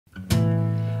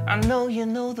I know you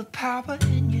know the power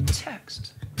in your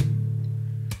text,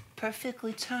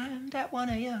 perfectly timed at 1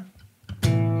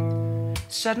 a.m.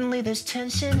 Suddenly there's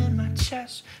tension in my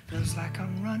chest, feels like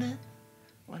I'm running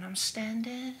when I'm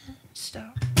standing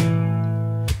still.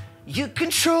 You're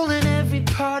controlling every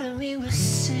part of me with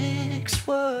 6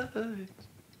 words.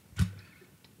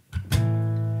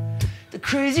 The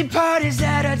crazy part is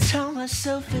that I tell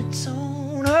myself it's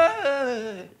on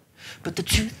hurt, but the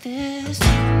truth is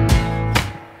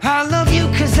I love you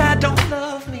 'cause I don't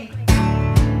love me.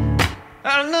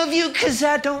 I love you 'cause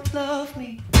I don't love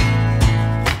me.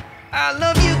 I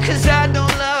love you 'cause I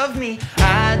don't love me.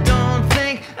 I don't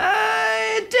think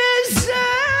I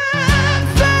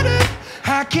deserve better.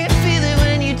 I can't feel it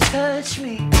when you touch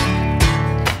me.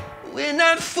 We're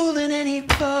not fooling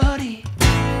anybody.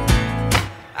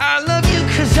 I love you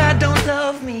 'cause I don't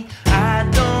love me. I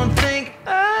don't think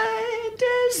I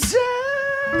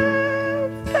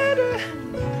deserve better,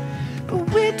 but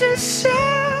we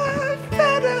deserve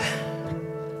better,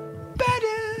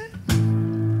 better.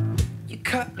 You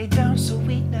cut me down so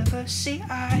we never see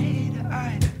eye to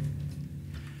eye.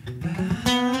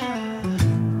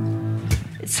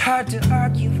 It's hard to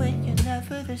argue when you're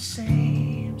never the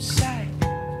same side.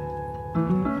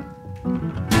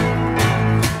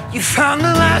 You found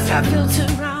the lies I built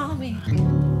around me,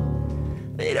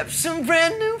 made up some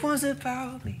brand new ones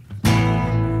about me.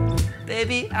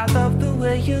 Baby, I love the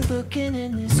way you're looking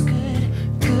in this good,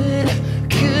 good,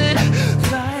 good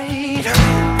light.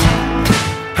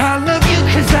 I love you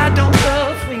 'cause I don't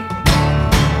love me.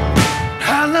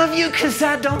 I love you 'cause I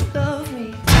don't love me.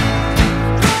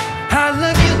 I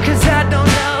love you 'cause I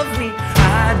don't love me.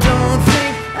 I don't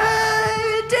think I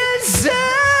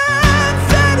deserve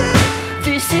better.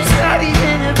 This is not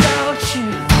even about you.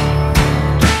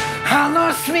 I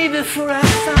lost me before I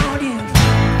found you.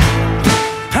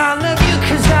 I love you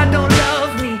 'cause I don't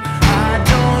love me. I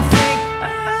don't think I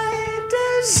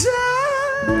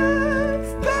deserve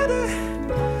better,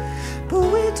 but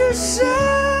we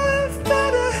deserve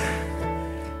better.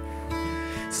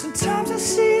 Sometimes I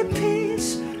see a piece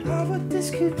of what this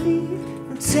could be.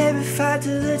 I'm terrified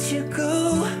to let you go,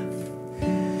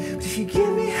 but if you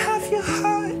give me half your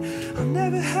heart, I'll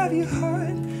never have your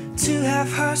heart. 2 half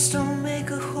hearts don't make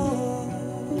a whole.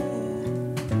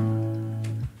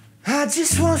 I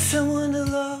just want someone to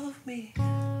love me.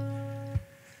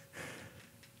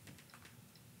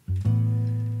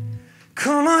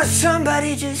 Come on,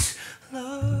 somebody just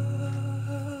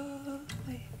love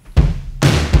me.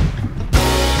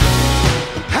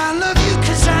 I love you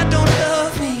 'cause I don't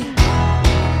love me.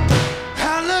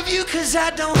 I love you 'cause I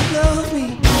don't love me.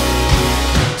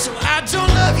 So I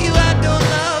don't love you, I don't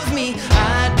love me.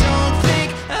 I don't think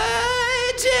I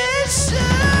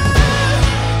deserve.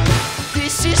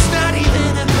 This is not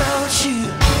even about you.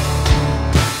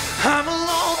 I'm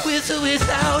alone with or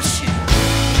without you.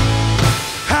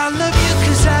 I love you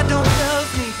 'cause I don't love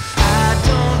me. I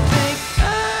don't think I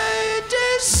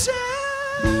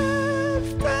deserve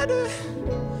better,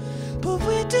 but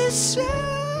we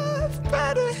deserve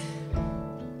better.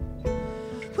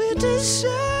 We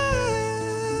deserve